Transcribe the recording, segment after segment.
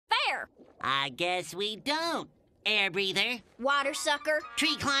air. I guess we don't. Air breather, Water sucker,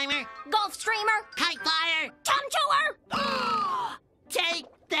 tree climber, Gulf streamer, kite flyer. tum chewer. Take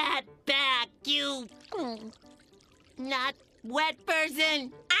that back, you not wet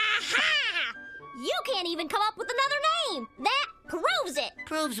person. Aha! You can't even come up with another name. That proves it.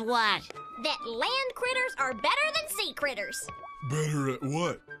 Proves what? That land critters are better than sea critters. Better at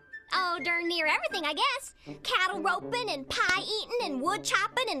what? Oh, darn near everything, I guess. Cattle roping and pie eating and wood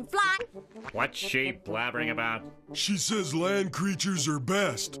chopping and flying. What's she blabbering about? She says land creatures are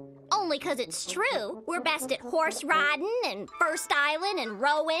best. Only 'cause it's true. We're best at horse riding and fur styling and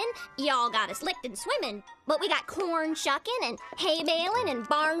rowing. Y'all got us licked in swimming. But we got corn shucking and hay baling and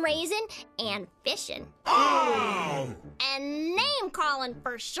barn raising and fishing. Oh! And name calling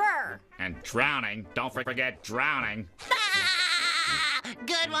for sure. And drowning. Don't forget drowning.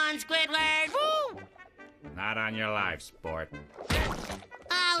 Good one, Squidward. Woo! Not on your life, sport.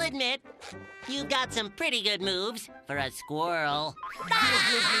 I'll admit, you got some pretty good moves for a squirrel.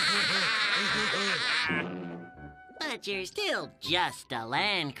 But you're still just a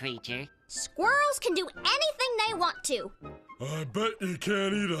land creature. Squirrels can do anything they want to. I bet you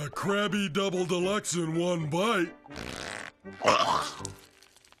can't eat a Krabby Double Deluxe in one bite. Oh.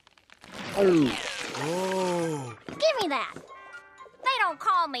 Give me that. They don't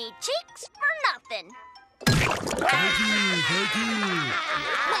call me Cheeks for nothing. Thank you.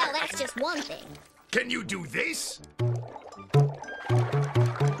 Well, that's just one thing. Can you do this?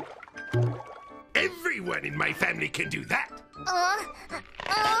 Everyone in my family can do that.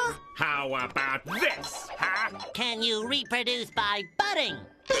 How about this, huh? Can you reproduce by budding?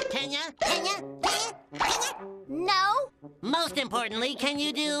 Can ya? Can ya? Can ya? Can ya? No. Most importantly, can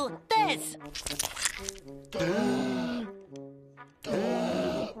you do this?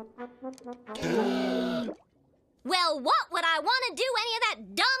 Well, what would I want to do any of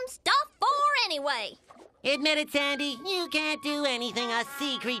that dumb stuff for anyway? Admit it, Sandy, you can't do anything us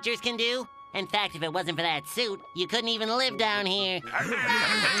sea creatures can do. In fact, if it wasn't for that suit, you couldn't even live down here. Well,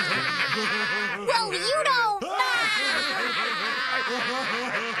 you don't...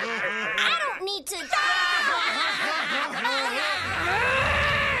 I don't need to...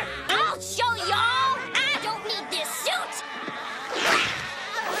 I'll show y'all! I don't need this suit!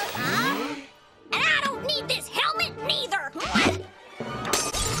 And I don't need this helmet neither!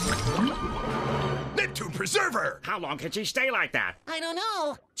 Neptune Preserver! How long can she stay like that? I don't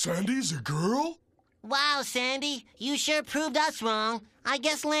know. Sandy's a girl? Wow, Sandy, you sure proved us wrong. I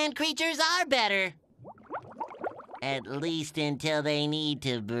guess land creatures are better. At least until they need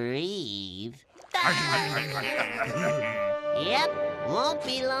to breathe. Yep, won't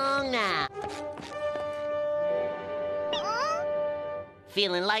be long now.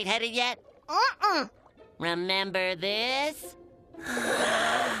 Feeling lightheaded yet? Remember this?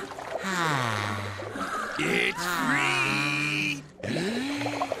 It's free!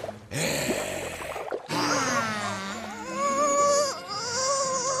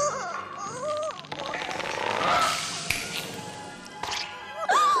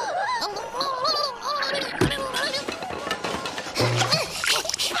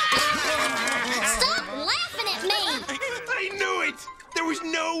 Stop laughing at me! I knew it! There was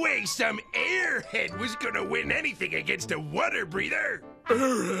no way some airhead was gonna win anything against a water breather!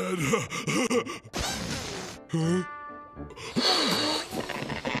 Airhead. Huh?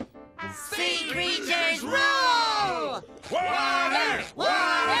 Sea creatures rule! Water!